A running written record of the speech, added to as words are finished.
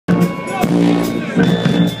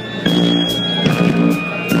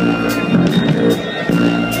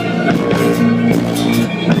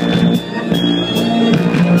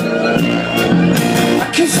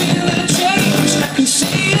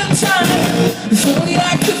If only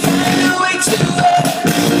I could find a way to it.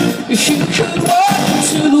 If you could walk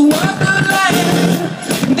to the wonderland,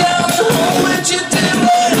 down the hall, would you do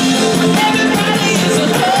it? Everybody is a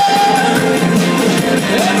home.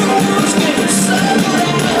 Everyone's getting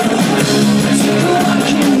someone. Take a walk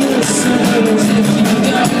in the sun if you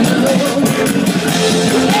don't know.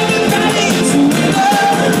 Everybody is a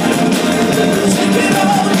winner. Take it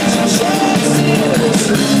all with your chances.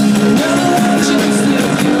 Another one just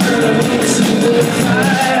if you into the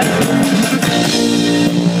fire.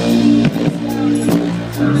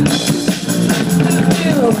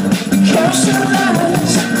 Feel the ocean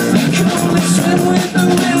rise. You can only swim with the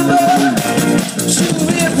river. To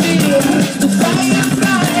reveal the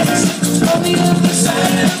fireflies on the other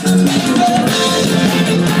side of the mirror.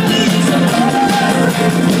 Everybody's alone.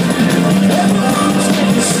 Everyone's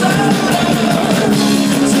getting slow down.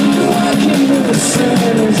 Take a walk in the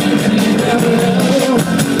sun if you never know.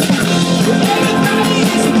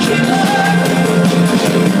 Everybody's a killer.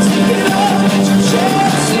 Take it all with your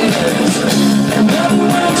chances. Another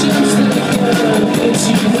one just like girl gets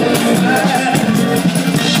you there.